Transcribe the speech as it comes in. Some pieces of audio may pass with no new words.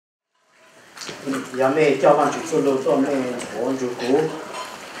giờ mẹ cho bạn chủ số lô tôi mẹ ngôn chủ cũ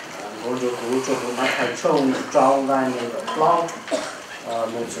cho tôi bắt thầy trông trong gai này được blog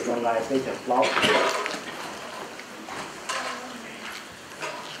một số trong gai bây giờ blog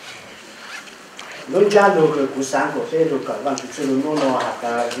luôn ra lô cái cú sáng của tôi lô cả bạn chủ số lô nó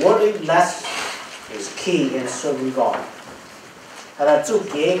là worriless is key in serving God. Là chủ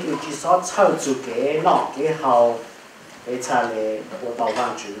kế của chỉ số sau chủ kế nọ cái hậu cái cha lệ của tàu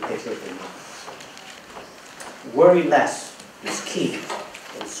vàng chủ để cái gì worriless is key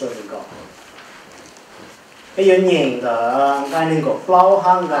in serving God. Bây giờ nhìn là cái này có flow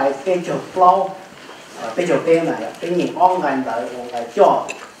hàng cái bây giờ flow bây giờ bên này bây nhìn on cái đấy on cái cho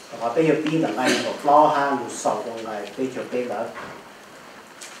và bây giờ bên là cái có flow hàng đủ sầu on cái bây giờ bên đó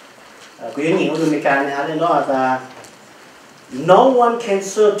cái nhìn của mình cái này là nó là no one can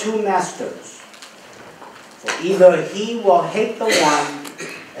serve two masters. For either he will hate the one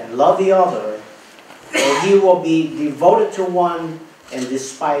and love the other, or he will be devoted to one and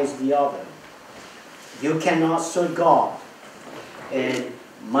despise the other. You cannot serve God and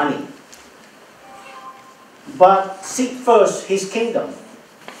money. But seek first his kingdom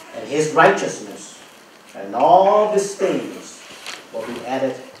and his righteousness, and all these things will be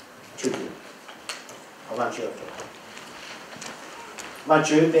added to you. How about you? Và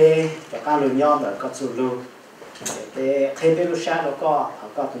chú bé và các lũ nhóm ở các số lũ để khi bé lũ sát nó có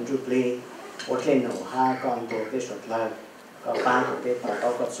các tuần chú bé ở trên nổ ha còn đồ bé sốt lời có ban của bé tao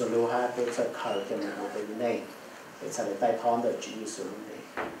có các số lũ ha bé sẽ khởi cho mình một cái này để sẽ để tay thon được chỉ số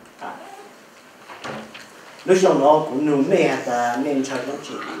này lúc sau nó cũng nụ mẹ ta nên chơi nó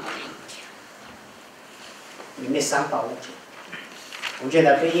chỉ mẹ sáng tạo nó chỉ cũng chỉ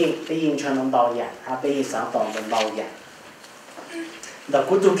là bé yên cho nó đào dạng ha bé sáng tạo mình đào dạng the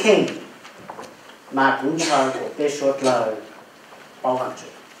good king mà cũng chơi của cái số lời bao vàng chữ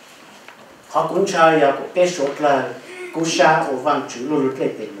họ cũng chơi của cái số lời cú sa của vàng chữ luôn luôn cái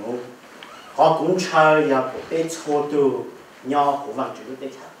tiền nô họ cũng chơi của cái số từ nho của vàng chữ cái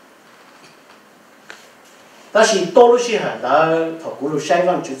thằng đó là tôi lúc xưa hả đó thọ cú lúc sai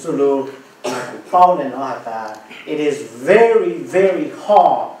vàng chữ luôn mà cũng bao này nó là it is very very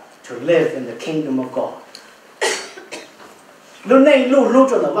hard to live in the kingdom of God. Lúc này lúc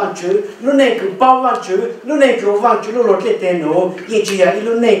cho nó vang chữ, lúc này cứ bao vang chữ, lúc này cứ vang chữ lúc cái tên nó, vậy chỉ là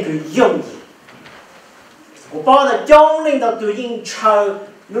lúc này cứ dùng gì, của bao là trong này đó tự nhiên chờ,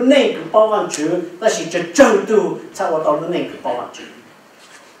 lúc này cứ bao vang chữ, ta chỉ chờ tu, sao vào đó lúc này cứ bao vang chữ.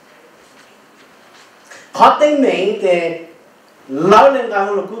 Họ tên mình thì lâu lên cả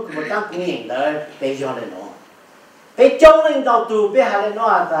lúc cứ một đám cũng nhìn đó, bây giờ này nó. Bây trong lên đầu tu bây hà lên nó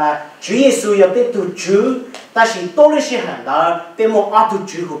là Chúa Giêsu yêu bây tu Chúa ta chỉ tôi lên sẽ hành đó bây một áp tu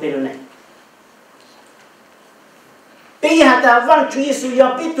Chúa của bây này bây giờ ta vang Chúa Giêsu yêu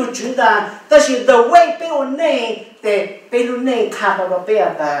bây tu Chúa ta chỉ the way bây ở này để bây lúc này khá vào bây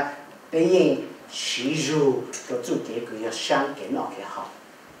giờ ta bây giờ chỉ dù cho chủ kế cứ要sáng cái nó cái học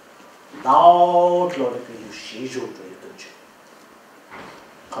đau rồi cứ chỉ dù rồi tu Chúa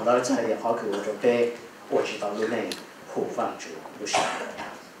còn đó là cái họ cứ cho bây我知道路内互放主不是的。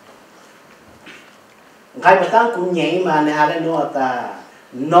ngay bắt đầu cũng nhảy mà này hay nói ta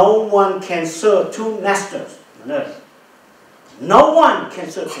no one can serve two masters. No one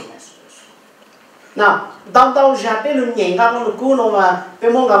can serve two masters. Nào, đầu ra bên luôn nhảy cái con cú nó mà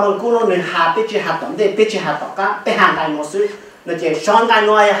bên mong cái con cú nó nên hạ bên chỉ hạ tổng để bên chỉ hạ tổng cả bên hàng cái một số nó chỉ chọn cái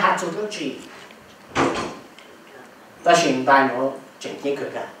nói hạ chủ công chỉ. Ta hiện tại nó chính kiến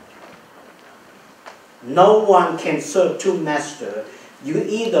cái no one can serve two masters. You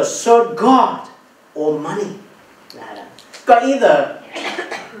either serve God or money. Có either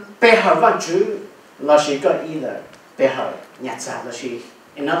bây giờ văn chữ là chỉ có either bây giờ nhặt ra là chỉ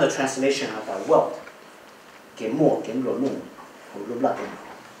another translation of the wealth. Cái mua cái lỗ nụ của lúc là cái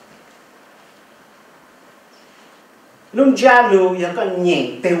lúc gia lưu có con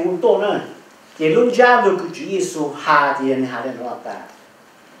nhện tiêu to nữa. Cái lúc gia lưu của Chúa Giêsu hạ thì anh hạ đến nó ta.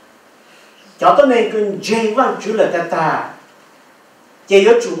 Cho tôi này cứ dây vang chữ là ta chỉ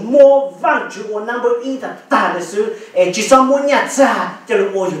có chủ mua vang chữ của number 1 là ta là sự chỉ sau mua nhà ra cho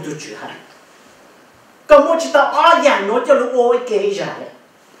lúc ô yêu chữ hay còn mua chỉ tao ở nhà nó cho lúc ô cái gì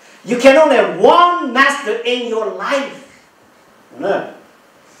you can only have one master in your life.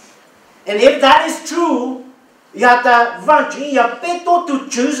 And if that is true ya ta vang chữ ya biết tôi tu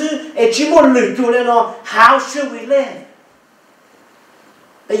chữ chỉ muốn lười tu lên nó how should we live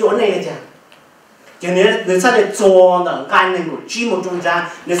bây giờ này là gì cho nên người ta để cho nó cái này của chỉ một trong ra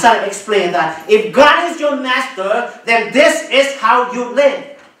người ta explain that if God is your master then this is how you live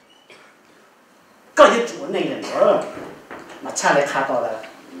cái chủ này là nữa mà cha lại khai tỏ là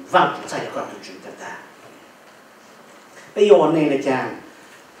vâng chúng ta có tự chủ ta bây giờ này là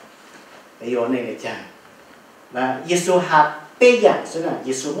chàng và Giêsu hạ bê dạng tức là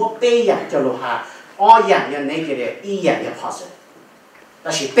Giêsu muốn bê dạng cho lô hạ o dạng như này cái này y dạng như positive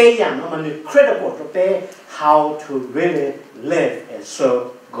đó là bê dạng nó mà critical cho bê how to really live and serve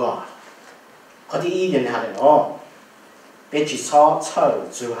God có thì y dạng này nó bê chỉ so chờ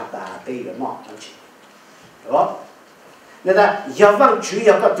dù hạ ta bê là mỏ chẳng chỉ đó nên là giờ vâng chủ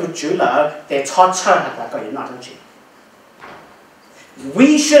yếu có tự chủ là để cho chờ hạ ta có những nó chẳng chỉ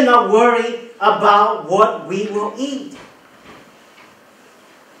we should not worry about what we will eat.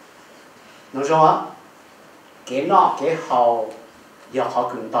 Nói rõ, cái nọ cái hậu giờ họ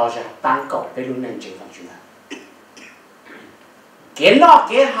cần đào ra tăng cầu để luôn nên chịu phản chúng ta. Cái nọ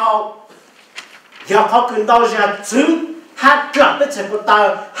cái hậu giờ họ cần đào ra chứ hát trở về sẽ có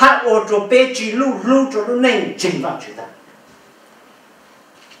tao hát ô tô bé chỉ lưu cho luôn nên chịu phản chúng ta.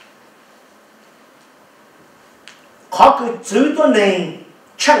 Họ cứ chứ tôi nên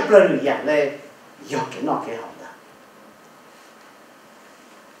chẳng bao giờ dạng này giờ cái nọ cái hậu đó.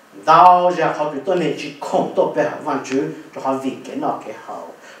 Đào ra họ cứ tôi nên chỉ không tốt bé văn chú cho họ vì cái nọ cái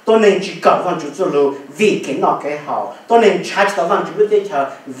hậu. Tôi nên chỉ cầu văn chú cho lưu vì cái nọ cái hậu. Tôi nên trái cho văn chú biết thế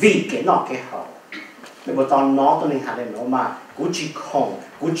chờ vì cái nọ cái hậu. Nếu mà tao nói tôi nên hạ lên nó mà cũng chỉ không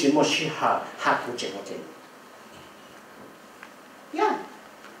cũng chỉ một sự hạ cũng chỉ một thế. Yeah.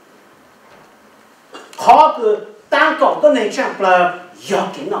 Họ cứ tăng cầu tôi nên chẳng bao giờ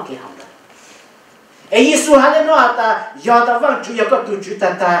cái nọ cái hậu. And Giêsu hãy nói ta giờ ta vâng Chúa có tự chủ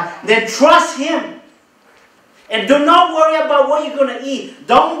ta then trust Him and do not worry about what you're gonna eat.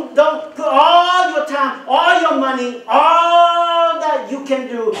 Don't put all your time, all your money, all that you can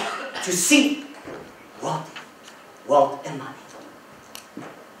do to seek wealth and money.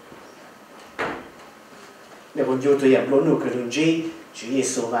 Nếu muốn yêu tôi em luôn nụ cười luôn gì Chúa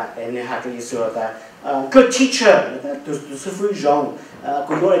Giêsu mà nên hạt Chúa Giêsu ta good teacher ta tu sư phụ rong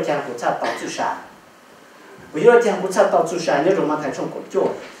cũng có là cha của cha tạo sự sáng. Bây giờ chẳng có sao tạo ra sáng nhớ rồi mà thay trong cổ chỗ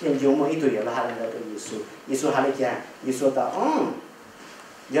nên dùng một ít tuổi là hai lần đó Giêsu hai lần cha Giêsu ta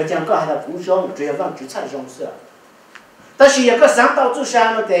giờ chẳng có hai lần cũng giống chỉ là vang chú chạy giống sữa. Ta chỉ có sáng tạo ra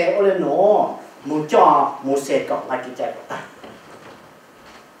sáng nó để ở đây nó muốn cho muốn sẽ có lại cái trái của ta.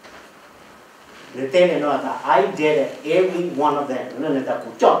 Người tên này nói là I did it, every one of them nên là ta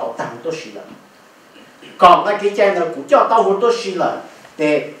cũng cho tạo tăng tôi xí là. Còn lại cái trái nó cũng cho tạo hơn tôi xí là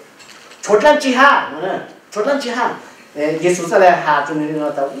để chốt lên chi ha cho nên chỉ hẳn Giêsu sẽ là hạ cho nên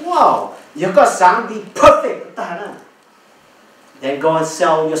nói ta wow you got sáng be perfect ta nè then go and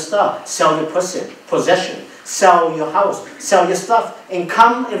sell your stuff sell your possession sell your house sell your stuff and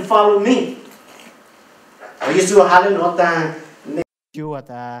come and follow me Giêsu hạ lên nói ta Chúa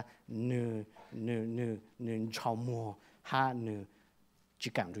ta nư chào mùa ha nư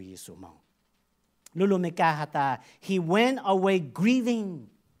chỉ cảm được Giêsu mong lulu meka hata he went away grieving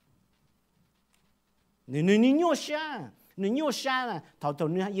Nếu nhớ xa là thầu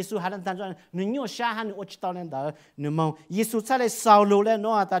Giêsu hai lần tan cho nếu nhớ xa hắn ở chỗ lên đó nếu mong Giêsu sẽ lại sau lũ lên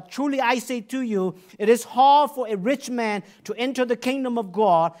nói ta truly I say to you it is hard for a rich man to enter the kingdom of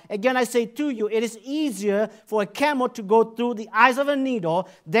God. Again I say to you it is easier for a camel to go through the eyes of a needle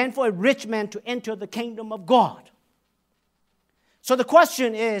than for a rich man to enter the kingdom of God. So the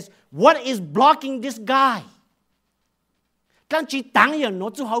question is, what is blocking this guy? Các chỉ tăng giờ nó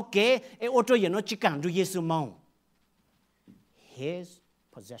chú hậu kế, ô tô giờ nó chỉ cảm được Giêsu mong. His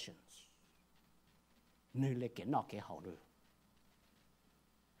possessions. Nơi lấy cái nọ cái hậu rồi.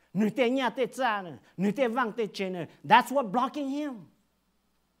 Nơi tê nhà tê cha nữa, nơi tê vang tê chê nữa. That's what blocking him.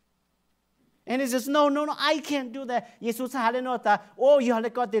 And he says, no, I can't do that. Giêsu sa lên nói ta, giờ lại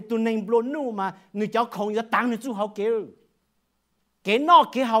có thể tu nên blo nu mà, nơi cháu không giờ tăng nơi chú hậu kế rồi. Cái nọ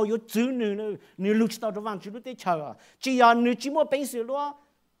cái hậu yếu chữ nữ lúc tao cho vang chữ lúc tế chờ chỉ là nữ chỉ mua bánh sữa luôn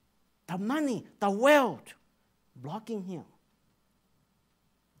the money the wealth blocking him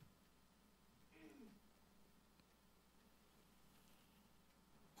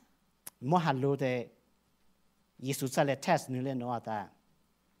mua hạt lúa thì Giêsu sẽ lại test nữ lên nó ta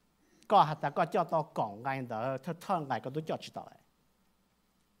có hạt ta có cho tao cổng ngay đó thơ ngay có tôi cho chỉ tao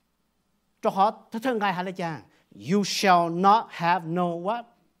cho họ thơ ngay hạt lại chăng you shall not have no what?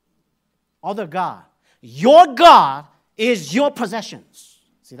 Other God. Your God is your possessions.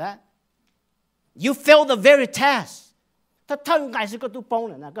 See that? You fail the very test. Ta thân ngài sẽ có tu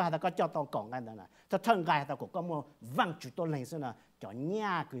bông này, có hạt ta có cho tao cổng ngay đó nè. Ta thân ngài ta cũng có một vang chủ tôi lên xem nè, cho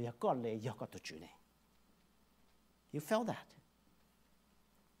nhà cứ có lệ do có tu chủ này. You fail that.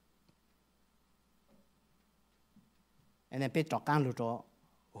 And then biết trò can lưu cho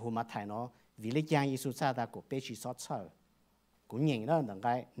hồ mà thầy nó vì lý giang Giêsu sa ta của bé chỉ sót sợ cũng nhìn đó là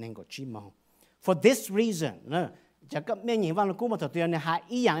cái nên có chi mong. For this reason, chắc các mấy nhìn vào là cũng một thời này hai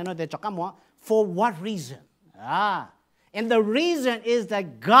ý dạng nó để cho các món. For what reason? And the reason is that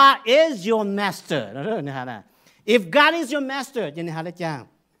God is your master. If God is your master, thì này là chăng.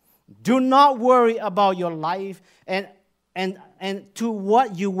 Do not worry about your life and to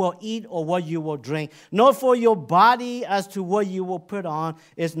what you will eat or what you will drink. Not for your body as to what you will put on.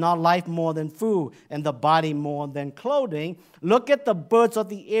 Is not life more than food, and the body more than clothing? Look at the birds of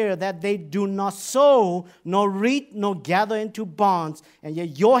the air, that they do not sow, nor reap, nor gather into barns, and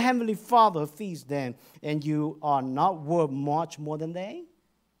yet your heavenly Father feeds them, and you are not worth much more than they?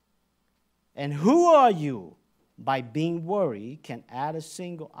 And who are you, by being worried, can add a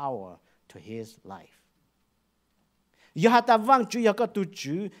single hour to his life? Giờ ta vang chú giờ có tu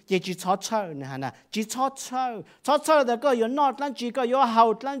chú, chỉ cho chơi nè hả, chỉ cho chơi là có giờ nọ lăn chỉ có giờ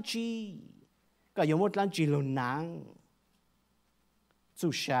hậu lăn chỉ, có giờ một lăn chỉ luôn nắng, chú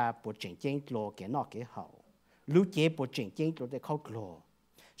sa bộ chỉnh chỉnh lô cái nọ cái hậu, lú chế bộ chỉnh chỉnh lô để khâu lô,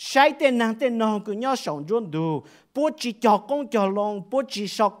 sai tên nàng cứ nhớ sống luôn đủ, bộ chỉ cho công cho long, bộ chỉ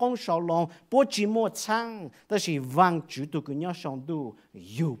sao công sao long, bộ chỉ mua chăng, đó là vang chú tu cứ nhớ sống đủ,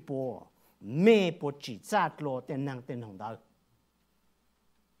 yêu bộ. Mẹ bộ chỉ trả lô tên hồng đó.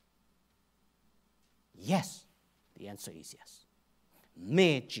 Yes, the answer is yes.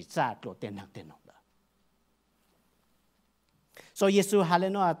 Mẹ chỉ trả lô tên hồng đó. So Giêsu hà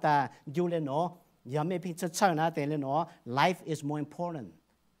lên nó ta dù lên nó, giờ mẹ bị chết na tên lên nó, life is more important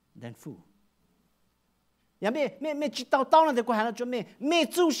than food. Giờ mẹ chỉ tao nó thì có hà nó cho mẹ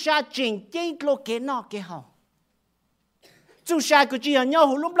chú sa chỉnh cái lô cái nọ cái hậu. Chú sa cứ chỉ nhau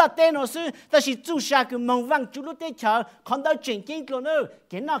hồ lúc là tên nó sư, ta chỉ chú sa cứ mong vang chú lúc tết chờ, còn đâu chỉnh kinh rồi nữa,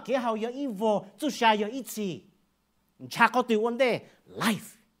 cái nào cái hậu có ý vô, chú sa có ý gì, cha có từ vấn đề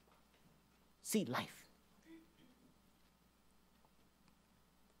life, see life.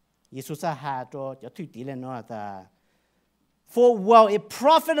 Giêsu sa hà cho thủy tỷ lên nói ta, for well it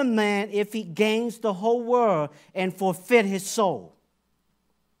profit a man if he gains the whole world and forfeit his soul.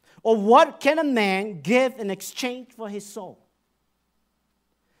 Or what can a man give in exchange for his soul?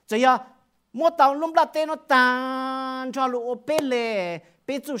 Giờ mua tàu lúc là tên nó tan cho lũ bê lệ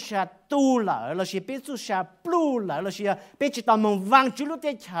bê chú sa tu lỡ là bê chú sa blue lỡ là bê chỉ tàu mong vang chú lúc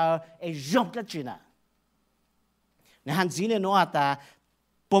tết chờ ấy rộng là chuyện à. Nên hắn dĩ nên nói ta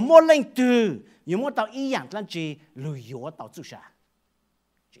bộ mua lên từ nhưng mua tàu ý dạng là chỉ lùi yếu tàu chú sa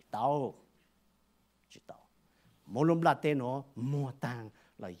chỉ tàu mua lúc là tên nó mua tăng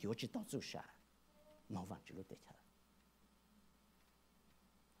là yếu chỉ tàu chú sa mong vang chú lúc tết chờ.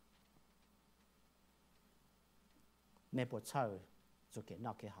 Mẹ bộ chơi rồi cái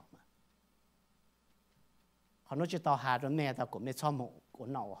nào cái học mà họ nói chỉ tao hà cho mẹ ta của mẹ cho một của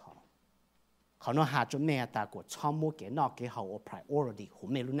nào họ họ nói hà cho mẹ ta của cho một cái nào cái học priority của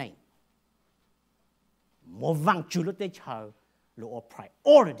mẹ lúc này một vang chú lúc đấy chờ lúc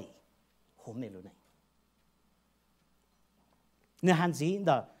priority của mẹ lúc này nên hắn gì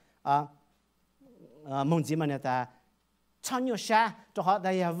đó mong gì mà người ta cho nhiều xa cho họ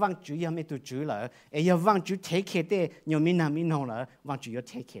đây vang chủ yếu mấy tụ chủ là ấy vang chủ take care đấy nhiều mình nông là vang chủ yếu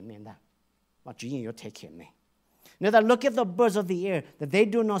take care mình đó vang chủ yếu take care mình. Now that look at the birds of the air, that they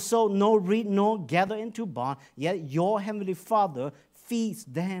do not sow, nor reap, nor gather into barn, yet your heavenly Father feeds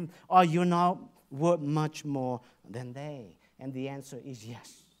them. Are you not worth much more than they? And the answer is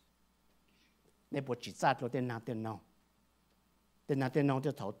yes. Nên bộ chỉ ra cho tên nào. Tên nào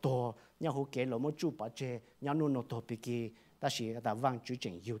cho thấu to, nhau hú kế lỗ mỗi chú bảo chế, nhau nô nô tô bì kì, ta chỉ ta vang chú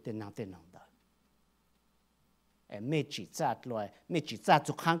trình yêu tên nào đó. Mẹ chỉ ra rồi, mẹ chỉ ra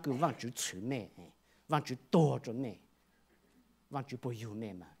cho kháng cứ vang chú chữ mẹ, vang chú to cho mẹ, vang chú bồi yêu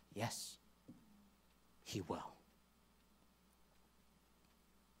mẹ mà. Yes, he will.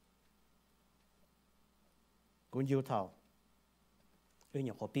 Cũng yêu thầu, yêu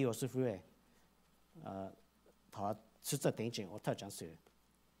nhập hồ bì ở sư phụ ấy, thọ实在等阵我特讲是，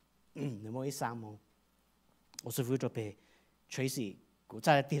你莫一上梦，我师傅就被吹死，古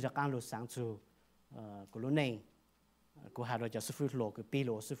在地着公路上处，古路内，古下头就师傅落个比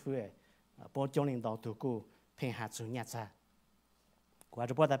罗师傅诶，把江领导都古偏下处伢子，古下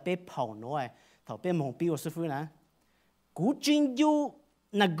就把他被跑挪诶，头被蒙比罗师傅呢，古真有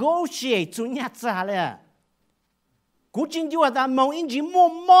negotiate处伢子咧，古真有啊，但蒙因只摸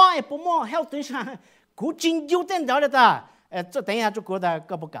诶，不摸，还要等上。古真有点到了的，这等一下就觉得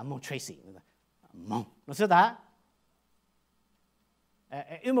个不敢蒙吹死，蒙，我说的，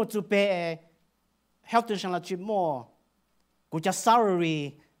因为就被 health 上了去摸，古叫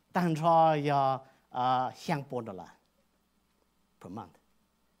salary 当初要香波的了 per month，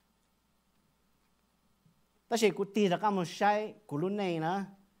 ta sẽ cụ tì là các một sai cụ lúc này nữa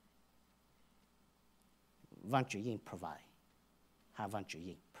văn chủ yên provide ha văn chủ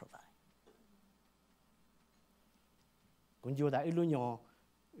yên provide cũng như đã ít lúc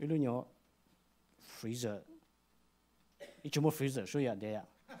nhỏ freezer ít chút một freezer số giờ đấy à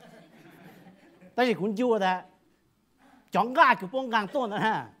ta sẽ cũng như đã chọn gà của bông gang tốt nữa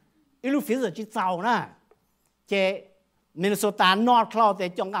ha ít lúc freezer chỉ giàu nè chế Minnesota North Cloud để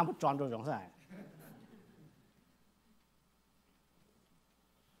chọn gà một tròn rồi giống sao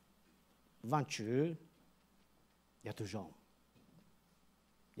văn chủ ya tu rong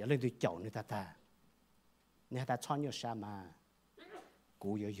ya lên tôi chọn người ta người ta chọn nhiều sao mà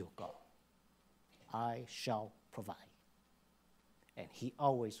cú yêu cầu I shall provide and he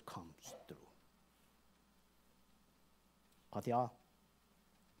always comes through. Có thể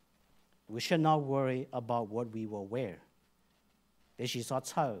we should not worry about what we will wear. Để chỉ so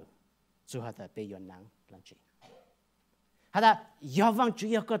chờ dù hạt bị yon nắng làm gì. Hạt yêu vang chủ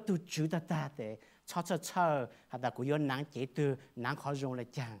yêu có tu chủ ta để chờ hạt của yon nắng chế tu nắng khó dùng lại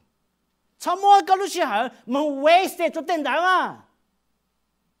chăng. Cho mỗi cái lúc xưa mình waste cho tiền đó mà.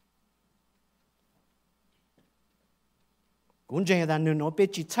 cũng真係但係被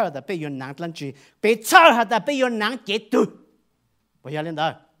支持的被人難諗住，被支持的被人難解讀，不要領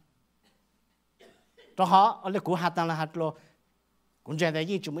導。都好，我哋估下當啦下咯，cũng真係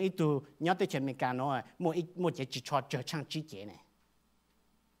依種一度，你對前面講咯，冇只支持就唱之間呢。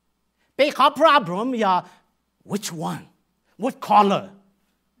被考 problem 呀 ，which one, what color,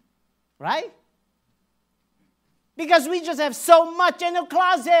 right? Because we just have so much in the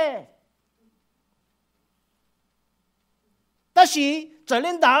closet. 但是在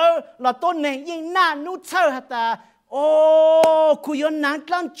领導那多年因難努操下的，哦，佢有難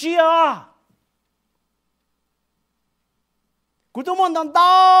當住啊！佢都冇當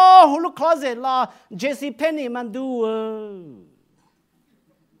到好多 closet 啦 ，J.C. Penney man do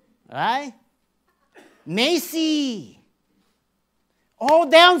right? Macy, all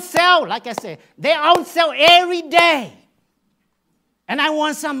they on sale, like I said, they on sale every day, and I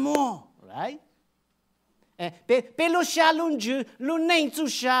want some more, right? 被路下路住路内住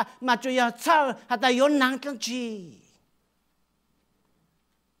下，嘛就要操，还得有难当去。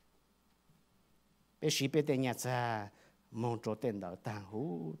被西被的日子，忙着电脑当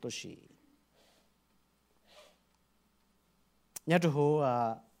户都是。日之后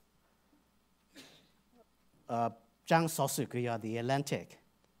將所屬嘅有啲 Atlantic，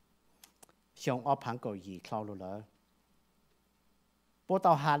 向我朋友而靠路啦。報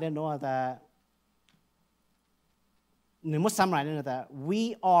道下咧，我哋。你冇 summarize 呢？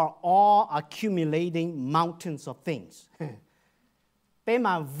 We are all accumulating mountains of things 。被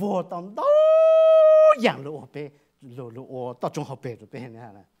嘛vô當多樣路被路到中學被就被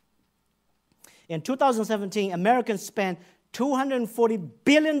呢。In 2017, Americans spent $240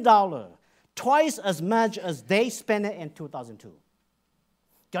 billion, twice as much as they spent it in 2002.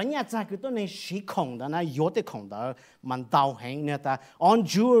 今日在佢都你使窮的呢，有啲窮的，蠻導行呢的 on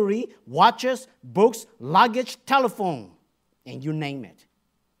jewelry, watches, books, luggage, telephone, and you name it.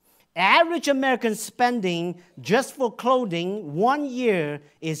 Average American spending just for clothing 1 year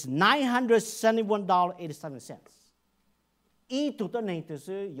is $971.87. 一度都你就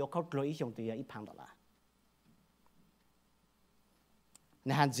是有靠攞一項對1磅啦。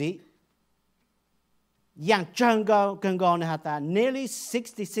你看住。yang janggal genggal ni hata nearly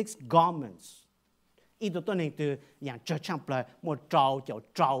 66 garments. Itu tu ni tu yang cacang pelai mo trao je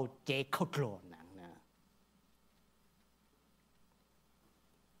kotlo nang na.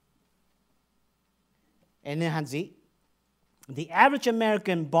 And then hanzi, the average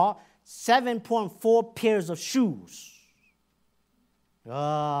American bought 7.4 pairs of shoes.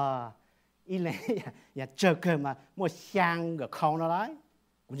 Ile ya chơ mà mo xiang cái khâu nó lại,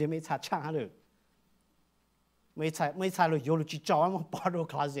 cũng chỉ mấy chả chăng được. mấy sai rồi vô chỉ cho mà bỏ đồ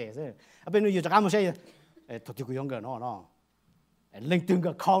closet thế, bên này giờ chắc một say, thật sự cái cái nó, lên từng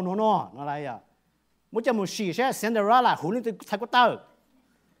cái khâu nó lại à, mỗi trăm một xí sẽ Cinderella hủ lên từ thay quần tao,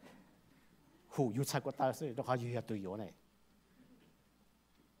 hủ yêu thay quần tao thế, nó khó yêu từ yêu này.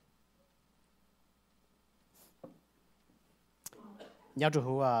 Nhớ cho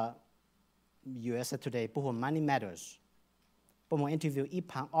hủ USA Today, bộ hôm Money Matters, bộ hôm interview ít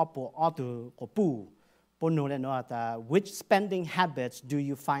phang ở từ của bu. Which spending habits do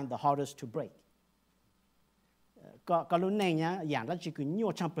you find the hardest to break? Có lúc này nhá, dạng là chỉ cứ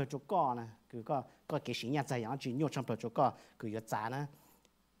nhiều trong bờ chỗ co nè, cứ có cái gì nhá, dạng chỉ nhiều trong bờ chỗ co, cứ có giá nè.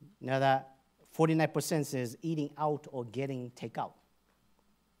 Now that 49% is eating out or getting takeout.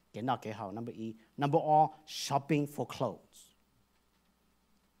 Cái nào cái hậu number E. Number R, shopping for clothes.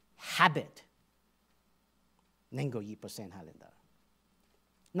 Habit. nên có 2% hay lên đó.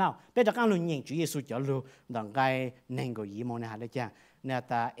 Now, bây giờ các bạn nhìn Chúa Giêsu cho lu đằng cái nên có 2 món này hay lên chăng? Nè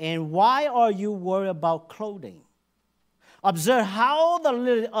ta, and why are you worried about clothing? Observe how the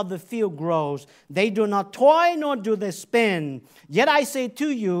lily of the field grows. They do not toil nor do they spin. Yet I say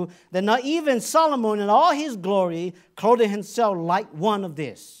to you that not even Solomon in all his glory clothed himself like one of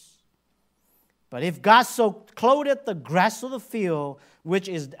these. But if God so clothed the grass of the field, which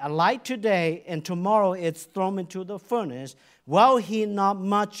is alive today and tomorrow it's thrown into the furnace, will he not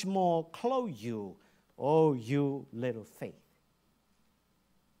much more clothe you, O you little faith?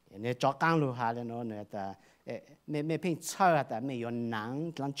 Nên cho càng lưu hạ lên nó nữa ta mẹ phim chơi ta mẹ có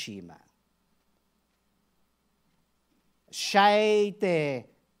nắng lắm chi mà sai để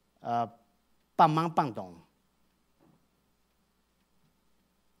bằng mang bằng đồng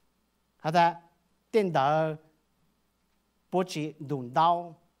hả ta tiền đó bố trí đun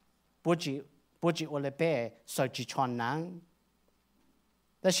đau bố trí ở lại bé sở chỉ chọn nắng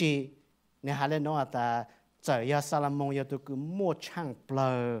但是你还能弄ta giờ ya Salomon ya tôi cứ mua trang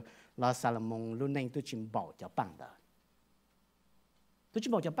bờ là Salomon lúc này tôi chỉ bảo cho bằng đó tôi chỉ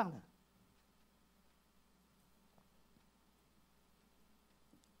bảo cho bằng đó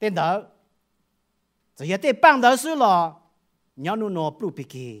tên đó giờ ya tên bằng đó xứ là nhau nó nó bự bự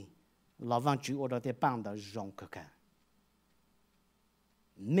kì là văn chủ ở đó tên bằng đó rong cơ cả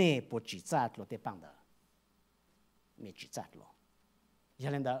mẹ bố chỉ ra lo tên bằng đó mẹ chỉ ra lo giờ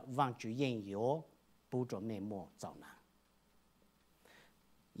lên đó văn chủ yên yếu不着面目找难。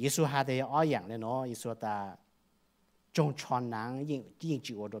耶稣还得二样的喏，耶稣他中传难引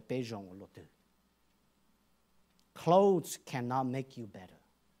起我的被容我的。Clothes cannot make you better.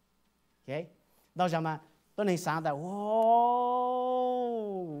 OK， 到什么？到你想到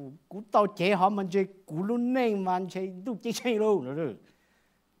哦，古到这好们这古路内man这都几千路了，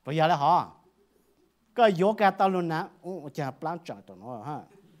不要了哈。个药个到路难，我讲不让讲的喏哈。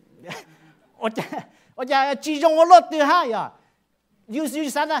我讲集中我落地哈呀，有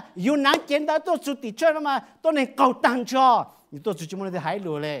啥呢？有难见到都出地车了嘛，都能搞单车，你都出去么的海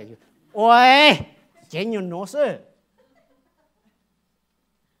路嘞？喂，见有哪事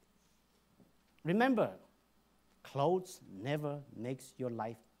 ？Remember, clothes never makes your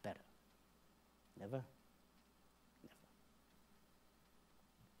life better. Never.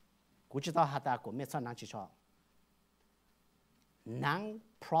 估计到哈达国没穿难去穿，难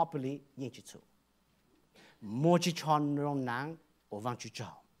properly 应去做。莫去穿让难，我忘去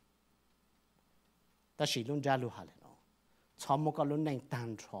找。但是论家路下来咯，穿莫个论能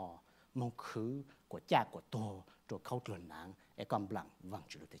单穿，莫去国家国多，做靠论难，一个不能忘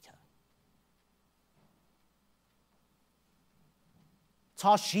记了的车。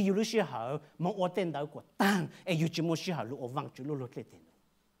穿西有的时候，莫我等到国单，哎，有这么时候，我忘记了了的。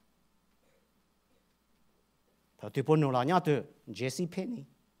他对不弄了，伢对 J.C. Penney，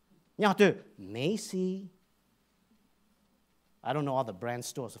 伢对 Macy。I don't know all the brand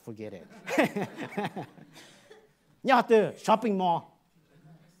stores, forget it. 伢对 shopping mall。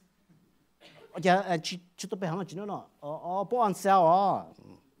我讲去到北航去了，不按销哦。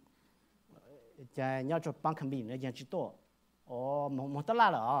讲伢做帮肯比那讲去多，没得拉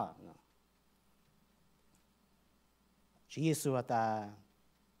了啊。主耶稣他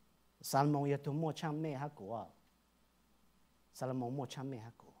萨蒙也都莫唱咩哈国。萨拉蒙莫唱咩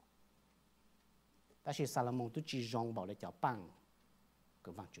哈国，但是萨拉蒙都只让保了叫棒，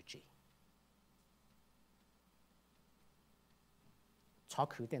个忘记记。超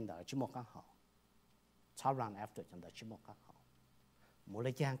口点的只莫刚好，超 run after 讲的只莫刚好，冇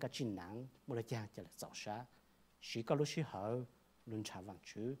来讲个真难，冇来讲就来造啥，是个路时候论查忘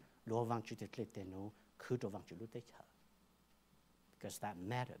记，罗忘记的来点喏，口都忘记路得查。Because that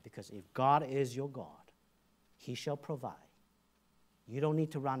matter. Because if God is your God, He shall provide. You don't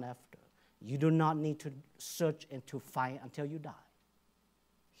need to run after. You do not need to search and to find until you die.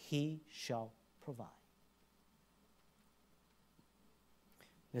 He shall provide.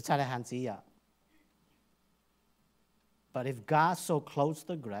 你再来看这样。But if God so clothes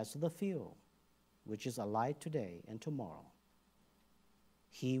the grass of the field, which is alive today and tomorrow,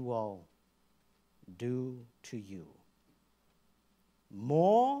 He will do to you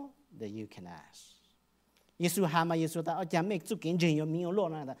more than you can ask. 耶稣喊嘛，耶稣他讲没做见证有没有落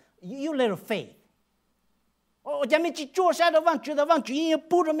那的 ，you little faith。我讲没去做啥的，忘觉得忘主因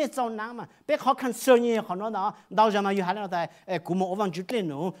不着没找难嘛，别好看生意好多的，到什么有还那在古么我忘主对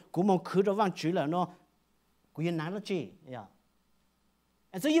侬，古么口着忘主了喏，古也难了这呀。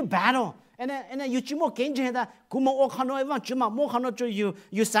And so you battle, and then you 只么见证的，古么我看到忘主嘛，我看到就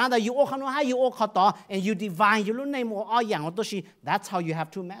有啥的，有我看到还有我看到 ，and you divine 有路内么二样，我都是 that's how you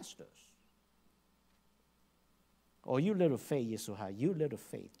have two masters. Oh, you little faith, Yesu ha, you little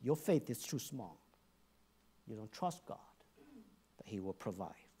faith. Your faith is too small. You don't trust God that He will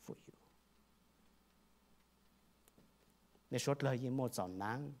provide for you. Nếu suốt lời gì một dòng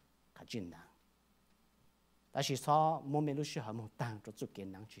nắng, cả chín nắng. Ta chỉ so một mình lúc xưa họ một tang cho chút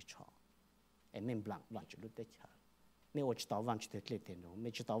kiến nắng chỉ cho. Em mình blank loạn chút lúc đấy chờ. Nếu ở chỉ tao vang chỉ được lệ tiền nó,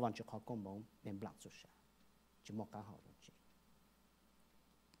 nếu chỉ tao vang chỉ khó công bóng, mình blank chút sao. Chỉ một cái họ thôi chứ.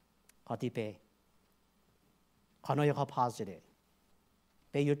 Họ thì bé, họ nói họ positive.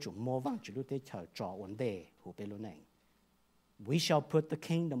 Bé yêu chủ mua vang chỉ lúc đấy chờ cho vấn đề của bé lúc này. We shall put the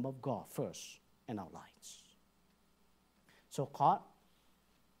kingdom of God first in our lives. So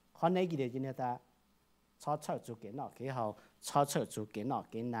khó này cái gì nữa ta, cho chủ cái nào cái hậu, cho chủ cái nào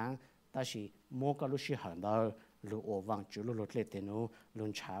cái năng, ta chỉ mua cái lúc xí hàng đó, lúc ở vang chủ lúc lệ tiền nó, lúc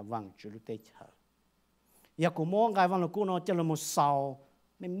trả vang chủ lúc tết chờ. Giờ cũng mua cái vang lúc nó cho nó một sau,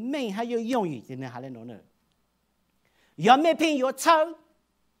 mình hay dùng gì thì nên hay lên nó nữa. Giờ mấy pin có chơi,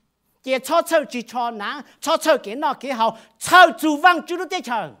 cái cho chỉ cho năng, cho cái nào cái hậu, cho chủ vang chủ lúc tết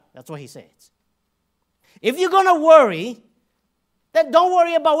chờ. That's what he says. If you're gonna worry, then don't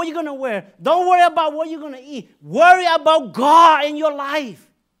worry about what you're going to wear. Don't worry about what you're going to eat. Worry about God in your life.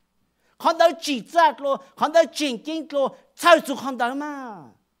 Con đâu chỉ trách lo, con đâu chỉnh kinh lo, sao chú con đâu mà.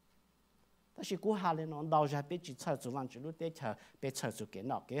 Ta chỉ cố hạ lên nó đào ra biết chỉ sao chú văn chú lúc đấy chờ, biết sao chú cái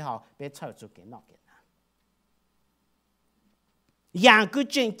nào cái hào, biết sao chú cái nào cái nào. Yang cứ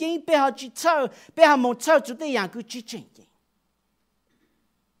chỉnh kinh, biết họ chỉ sao, biết họ một sao chú đấy yang cứ chỉ chỉnh kinh.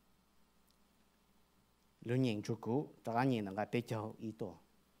 Do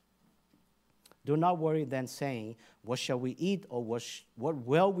not worry then saying, what shall we eat, or what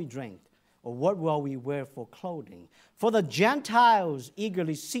will we drink, or what will we wear for clothing? For the Gentiles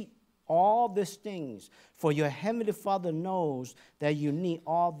eagerly seek all these things, for your heavenly Father knows that you need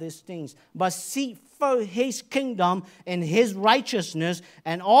all these things. But seek first His kingdom and His righteousness,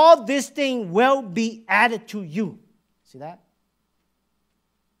 and all these things will be added to you. See that?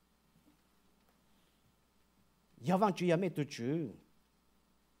 Giờ vang chủ mẹ tu chủ,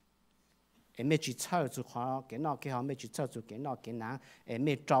 em mẹ chỉ chơi chủ họ cái nào cái họ mẹ chỉ chơi chủ cái nào cái nào em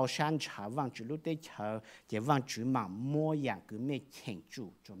mẹ trao san trả vang chủ lúc đấy chờ, giờ vang chủ mà mua dạng cứ mẹ chèn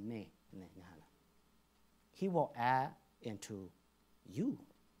chủ cho mẹ này nè. He will add into you.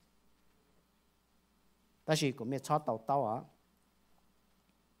 Ta chỉ của mẹ cho tàu à,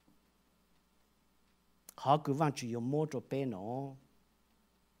 họ cứ vang chủ yêu mua cho bé nó,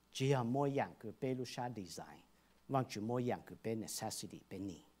 chỉ là mua dạng cứ bé lúc sa design. Vang chủ mỗi dạng cứ bé necessity bé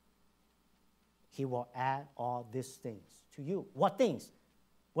need. He will add all these things to you. What things?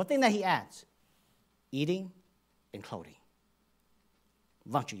 What thing that He adds? Eating and clothing.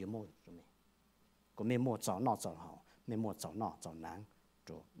 Vang chủ mỗi cho mình. Có mình mua cháo nọ cháo hảo, mình mua cháo nọ cháo nắng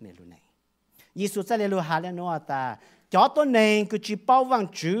cho mình luôn này. Giêsu在路下来nói ta, cho tôi nên cứ chỉ bảo vang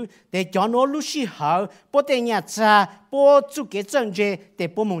chủ để cho nó lúc xí hảo, bố để nhà cha, bố chủ cái政治để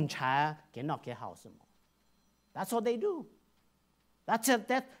bố mong cha cái nọ cái hảo什么。That's what they do.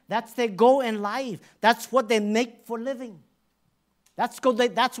 That's their goal in life. That's what they make for living. That's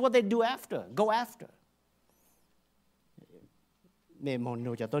what they do after. Go after. Mẹ muốn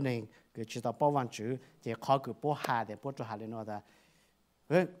nói cho tôi nên cứ chỉ tao bảo vang chủ để khó cứ bảo hà để bảo cho hà lên nói ta.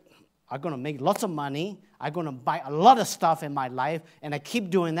 I'm gonna make lots of money. I'm gonna buy a lot of stuff in my life, and I keep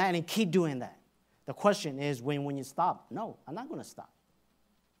doing that and keep doing that. The question is when you stop. No, I'm not gonna stop.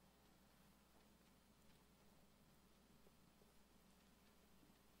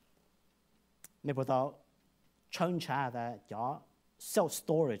 Mẹ bảo tao chân trả là cho self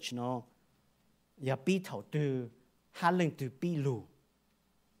storage nó, giờ bị thầu từ hà lên từ bị lù.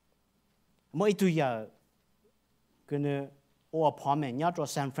 Mỗi tuổi giờ cái này ở apartment nhớ cho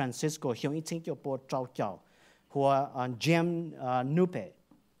San Francisco hiện ít chính cho bộ trâu trâu, hoặc Jim Nupe.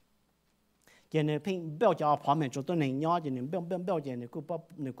 Giờ này pin bao cho apartment cho tôi này nhớ giờ này bao giờ này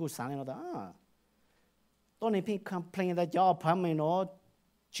cứ sáng nó đó. Tôi này pin complain là cho apartment nó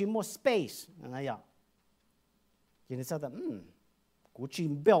chỉ more space, này vậy. Giờ này sao đó, cũng chỉ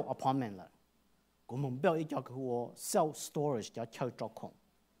build apartment là, cũng muốn build cho cái self storage cho chơi cho không.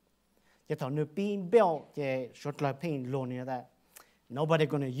 Giờ thằng nữ pin build cái số loại pin luôn như thế, nobody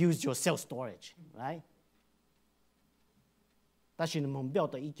gonna use your self storage, right? Ta chỉ muốn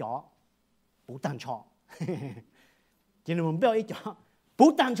build tới ý cho, bù tàn cho, chỉ muốn build ý cho,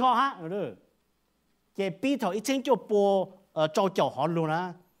 bù tàn cho ha, rồi. Cái pin thầu ý chính cho bộ cho họ luôn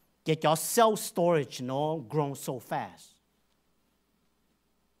á, cái cho self storage nó grow so fast.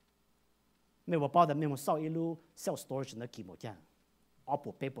 Mẹ bảo bảo mình sau一路 self storage nó kỳ một chăng, ở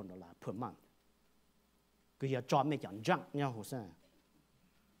bộ paper nó là per month. Cứ giờ cho mình chẳng răng nhau hồ sơ.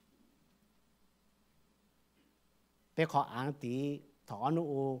 Bé khó án tí thọ nó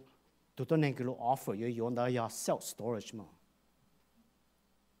tụi tôi nên cái lô offer yo yo đó yo self storage mà.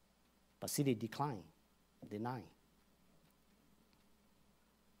 But see they decline, deny.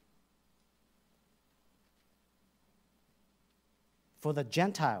 For the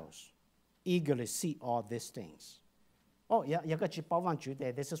Gentiles eagerly see all these things. Oh, yeah, you got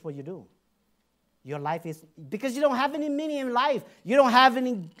your this is what you do. Your life is, because you don't have any meaning in life. You don't have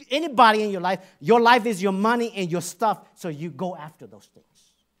anybody in your life. Your life is your money and your stuff, so you go after those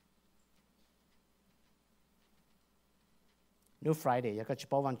things. New Friday, you got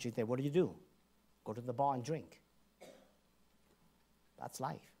your what do? Go to the bar and drink. That's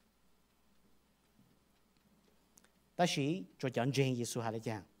life. Đó là cho chân chính Giêsu hay là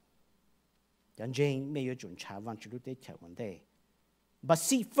chăng? Chân chính mấy chuẩn trả văn chủ để theo vấn đề. But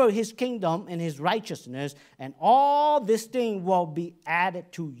seek first His kingdom and His righteousness, and all these things will be added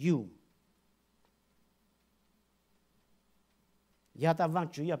to you. Ya ta văn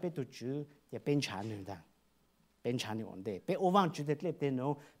chủ ya biết tu chủ ya bên trả nữa đó, bên trả nữa vấn đề. Bên ô văn chủ để lấy tiền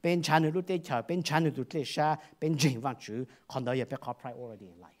nó, bên trả nữa lúc để chờ, bên trả nữa lúc để xa, bên chính văn chủ, còn đó ya biết có priority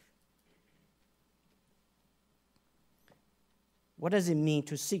in life. What does it mean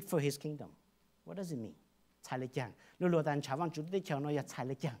to seek for His kingdom? What does it mean? Sai lệch chăng? Lúc lúc đàn trả văn chủ để chờ nó ya sai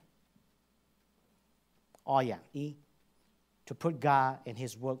lệch chăng? To put God and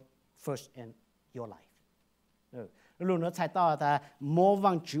His work first in your life. Lúc nó sai to ta mô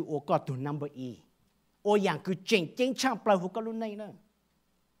văn chủ ô có từ number ô yang cứ chính chăng bao hữu có lúc này nữa.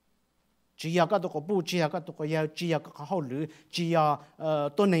 Chỉ có tụ có bu, chỉ có tụ có yêu, chỉ có hậu lử, chỉ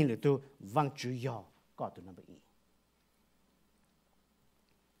tôi nên lử tu văn chủ có từ number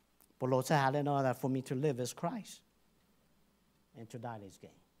Paulo said, that for me to live is Christ, and to die is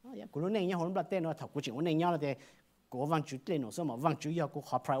gain. Cô lúc này nhá, hôm bữa tên nó thọc cô chỉ hôm nay nhá là để cô văn chủ tên nó sao mà văn chủ yêu cô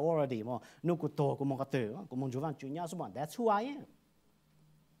có priority mà nếu cô to cô mong cái từ cô mong chủ văn chủ nhá số bọn that's who I am.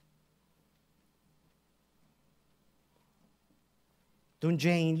 Tuần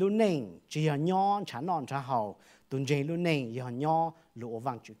trên lúc này chỉ là nhon chán non chán hậu, tuần trên lúc này là nhon lũ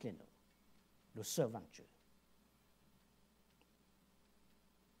văn chủ tên nó, lũ sơ văn chủ.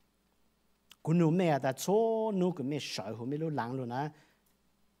 Cô nụ mẹ đã cho nụ cái mẹ sợ hồ mẹ lú lăng luôn á,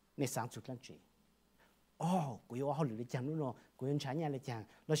 mẹ sáng chút lắm chị. Cô yêu họ lười chàng nó, cô yêu chán nhà lười chàng.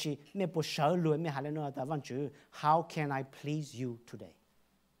 Nó chỉ mẹ bố sợ lười mẹ hà lên nó ta văn chữ How can I please you today?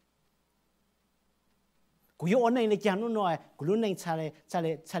 Cô yêu anh này lười chàng nó nói, cô lúc này cha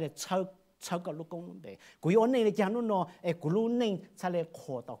lệ chau cái lúc công đấy. Cô yêu anh này lười chàng nó nói, cô lúc này cha lệ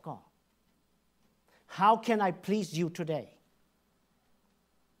khổ tao có. How can I please you today?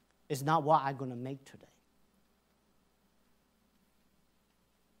 It's not what I'm going to make today.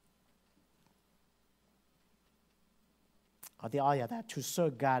 The idea that to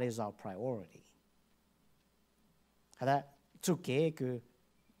serve God is our priority. That to cái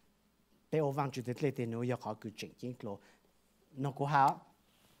bé ô văn chủ để để nó có cái chính chính lo nó có hảo.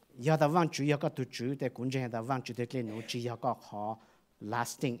 Ya ta văn chủ ya có tu chủ để cũng chính ta văn chủ để nó chỉ ya có khó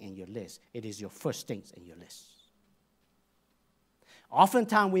last thing in your list. It is your first things in your list.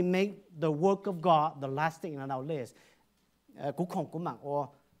 Oftentimes we make the work of God the last thing on our list. Cú không cú mạng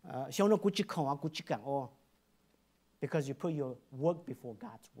ô, sau nó cú chỉ không cú chỉ càng ô. Because you put your work before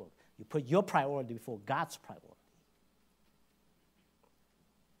God's work. You put your priority before God's priority.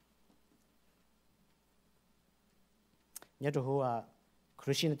 Nhớ cho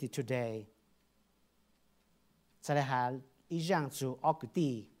Christianity today sẽ là ý rằng sự ở cái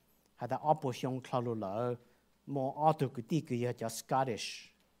gì hay là ở bộ phận khá lỡ mà ở từ cái gì cái cho Scottish,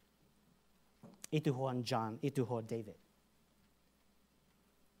 ít tu hơn John, ít tu hơn David.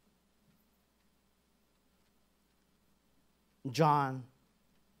 John,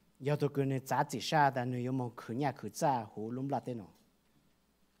 giờ tôi cứ nói giá trị sa đã nói yêu mong khử nhà khử cha hồ lúng lát thế nào.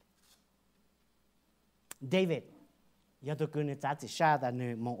 David, giờ tôi cứ nói giá trị sa đã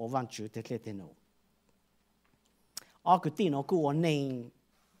nói mong ở văn chữ thế nào. Ở cái tin nó cứ ở này,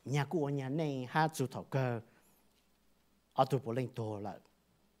 nhà cứ ở nhà này hát chú thầu cơ, ở tụ bộ lên tổ lại.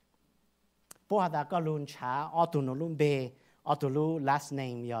 Bố đã có luôn trả, ở tụ nó luôn bề, ở tụ luôn last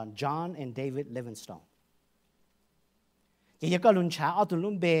name là John and David Livingstone. Chỉ có luôn trả ở tụ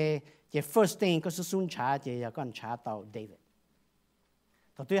luôn bề, chỉ first thing có sự xuân trả chỉ có trả tàu David.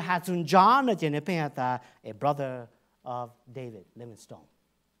 Tụi tôi hát xuân John là chỉ nên phải ta a brother of David Livingstone.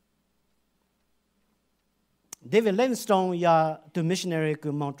 David Livingstone là tu missionary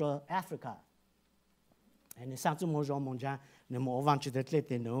của Montreal, Africa. Nên sang chung một trong mong cha, nên một văn chương để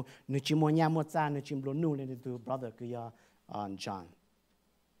lên nó, nên chỉ một nhà một cha, nên chỉ một nô lên tu brother của John.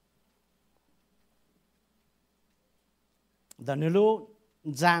 The Nulu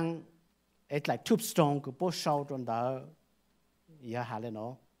Zhang it's like tombstone ก็บ่เศร้าจนดาอย่าหาเลยเนา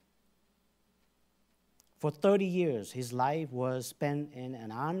ะ For 30 years, his life was spent in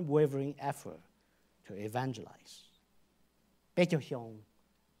an unwavering effort to evangelize. 别就像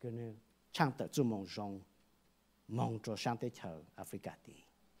个呢，唱得做梦中，梦着上帝头 Africa 地。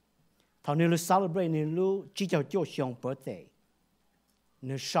头你 celebrate 你只就像 birthday，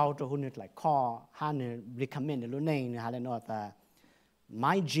 你烧着你来 call， 哈你 recommend 你name 哈嘞喏的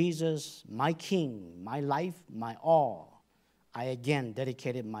 ，My Jesus, my King, my life, my all, I again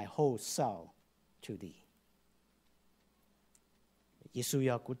dedicated my whole self to thee. 耶稣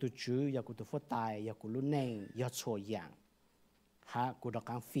要กูตัว主，要กูตัว佛大，要กูรู้name，要错样，哈กูตัว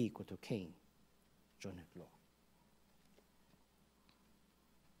讲飞，กูตัว king， 做那个。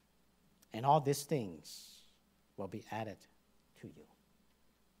And all these things will be added to you.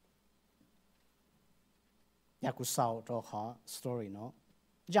 อยากกูเศร้าตัวขอ story เนาะ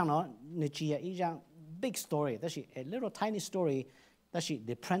อย่างเนาะในจีนอีอย่าง big story แต่是 a little tiny story แต่是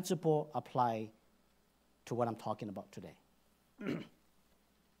the principle apply to what I'm talking about today.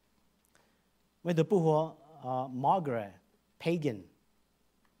 เมื่อเดือนปุหัว Margaret Pagan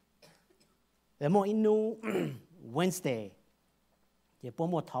แต่เมื่ออินู Wednesday เดี๋ยวผม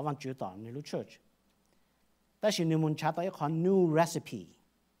มาทำวันจุดต่อในลูก church แต่สิ่งที่มันใช้ต่ออีกคน new recipe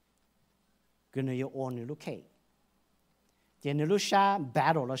ก็ในยอในลูกเค้กเดี๋ยวในลูกชา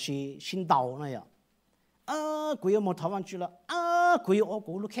battle แล้วสิชินดาวนั่นอย่างกูยังมาทำวันจุดแล้วกูยัง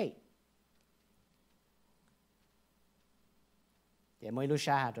กูลูกเค้กเดี๋ยวไม่ลูกช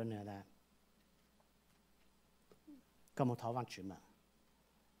าหาตัวเนี่ยนะก็มาทำวันจุดมา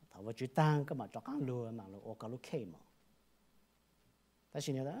ทำวันจุดตั้งก็มาจากการรู้มาเราโอ้ก็ลูกเค้กมาแต่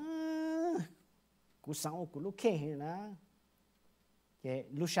สิ่งนี้นะกูสั่งกูลูกเค้กนะเดี๋ยว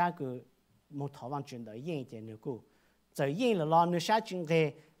ลูกชายกูมาทำวันจุดได้ยังเดี๋ยวนี่กูจะยังแล้วลูกชายจึงเก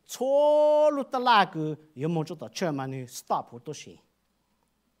ชั่วลูกตลาดกูยังมาจุดต่อเชื่อมันนี่ stop หัวตัวสิ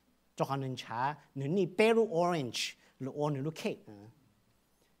จากการนึกช้านี่เปรู orange หรือลูกเค้ก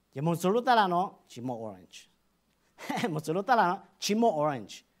ยังมาจุดลูกตลาดเนาะชิม orange มาจุดลูกตลาดเนาะชิม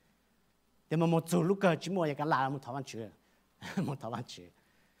orange เดี๋ยวมาจุดลูกก็ชิมอย่างกันลามาทำวันจุด冇台湾住，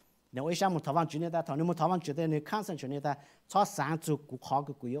你为啥冇台湾住呢？但同你冇台湾住的，你 concentrate 呢？做三做顾考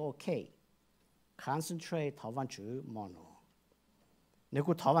个顾要 OK，concentrate 台湾住冇喏。你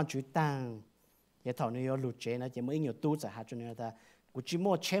顾台湾住当，也同你要录节呢，就冇应要都在下住呢？但顾只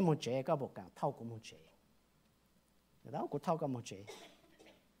冇车冇节，个冇讲套个冇节，然后顾套个冇节，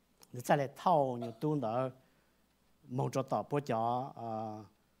你再来套你都到冇做到不叫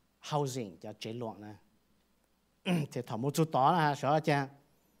housing 叫节落呢？thì thằng một chút đó là sao chứ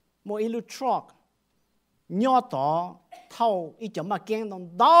một ít lúc truck nhỏ đó thâu ít chấm mà kén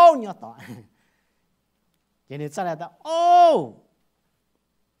đông đau nhỏ đó vậy nên sao lại ta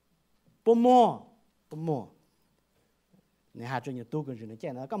bố mua này hai chuyện nhiều tu cái chuyện này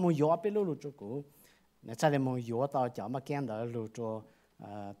chứ nó có mua gió biết lúc cho cụ này sao lại mua gió tao chấm mà kén đó lúc cho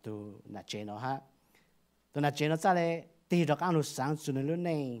tu nãy chuyện nó ha tu nãy chuyện nó sao lại đi được ăn lúc sáng cho nên lúc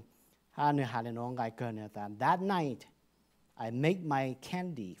này that night, I make my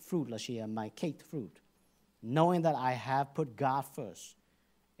candy fruit, my cake fruit, knowing that I have put God first,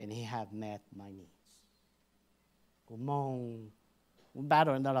 and He have met my needs. กูมองกูบ้าตอ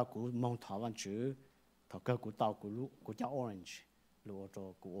นนั้นเรากูมองถอวันชื่อถอเกิดกูตอกูรู้กูจะ orange รู้ตัว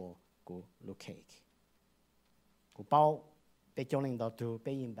กูรู้ cake กูเป้าไปจงเล่นต่อตัวไป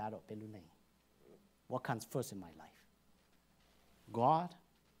ยิงบ้าตอไปรู้ไหน What comes first in my life?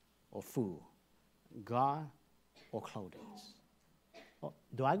 God.Or food, God, or clothing.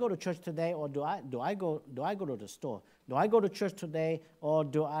 Do I go to church today, or do I go to the store? Do I go to church today, or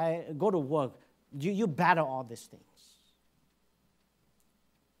do I go to work? You battle all these things.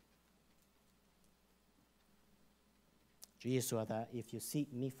 Jesus said that if you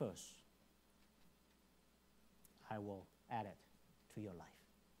seek me first, I will add it to your life.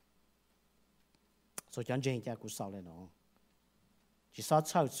 So 真正嘅故事咧，喏。chỉ sao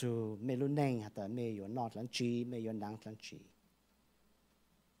chào chú mấy lúc này hay là mấy yếu nọ lắm chi mấy yếu nắng lắm chi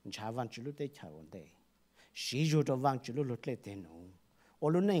mình chả vang chú lúc đấy chào vấn đề sĩ chú cho vang chú lúc đấy thế nào ở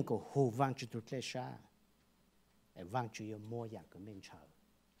lúc này có hồ vang chú lúc đấy sao vang chú yếu mua dạng cái mình chào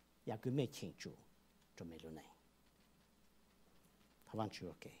dạng cái mình chỉnh chú cho mấy lúc này vang chú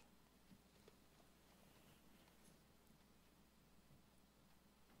ok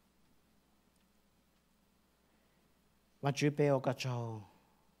วันจุเปโอกระโจ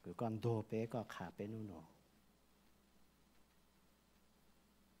คือก่อนโดเปก็ขาเปนู่นเนาะ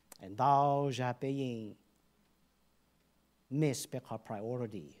แต่ดาวจะเปยิง miss เปขอ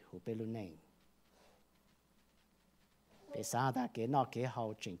priority หูเปรุ่นเอง bé sáng ta cái nọ cái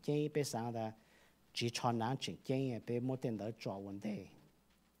hậu chỉnh chế bé sáng ta chỉ cho năng chỉnh chế bé mua tiền đó cho vấn đề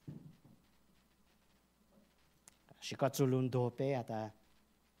chỉ có chú luôn đồ bé ta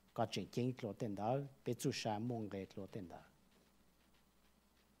có chỉnh chế lỗ tiền đó bé chú sa mong cái lỗ tiền đó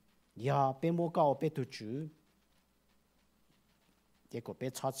giờ bé mua cao bé tu chú结果被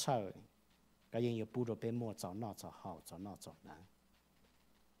炒炒，个人又不如被摸找那找好，找那找难。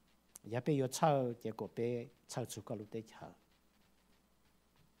也被又炒，结果被炒出个路得炒。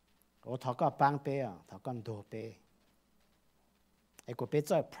我头个帮被啊，头个多被。结果被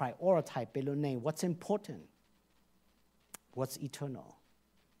在 prioritize 被路内 what's important, what's eternal。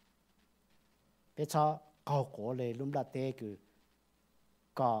被炒高过嘞，弄到得个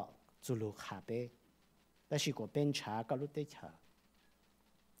个走路下被，但是个边查个路得炒。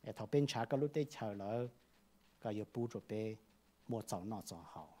thầu bên trái cái lúc đấy chờ là cái yêu bù rồi bé mua chậu nọ chậu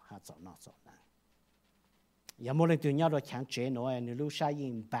hậu ha chậu nọ chậu này giờ mỗi lần tụi nhau rồi chẳng chế nó nếu lúc sai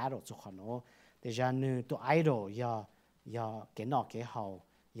in battle cho họ nó để ra nếu tụi idol giờ cái nọ cái hậu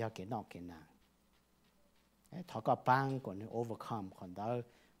giờ cái nọ cái nào thầu cái bang còn nếu overcome còn đó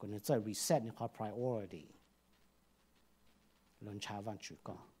còn nếu chơi reset những cái priority lần trả văn chủ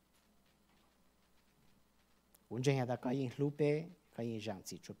có vấn đề là cái in lúc bé cái dạng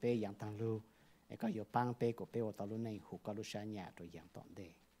chỉ cho bé dạng tăng lưu, cái yêu bang bé của bé ở tàu này hụt cái lúc sáng nhà rồi dạng tận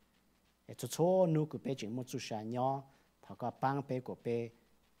đây, cho số nu của bé chỉ một chút sáng nhỏ, thằng cái bang bé của bé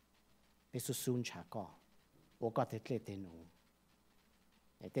số xuân chả có, ở cái thế này thế nu,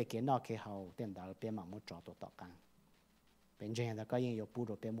 để cái nào cái hậu tiền đạo bé mà một chỗ tọt căng, bên trên là cái yêu bù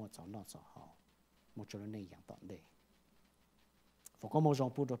rồi bé một chỗ nó chỗ hậu, một chỗ này dạng tận đây, phụ có một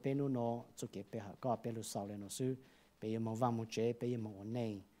dòng bù rồi bé nu nó cho cái bé có bé lúc sau lên nó sư bây giờ một vòng một chế bây giờ một ổn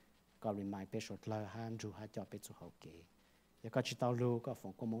này có liên mai bé sốt lờ han dù hai cho bé chú hậu kế giờ có chỉ tao lưu có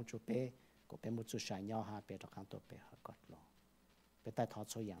phòng có mong chú bé có bé một chú sai nhau ha bé đọc hàng tổ bé họ cất lo bé tay thọ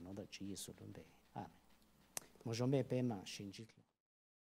số dạng nó được chỉ số luôn bé một số bé bé mà xin chít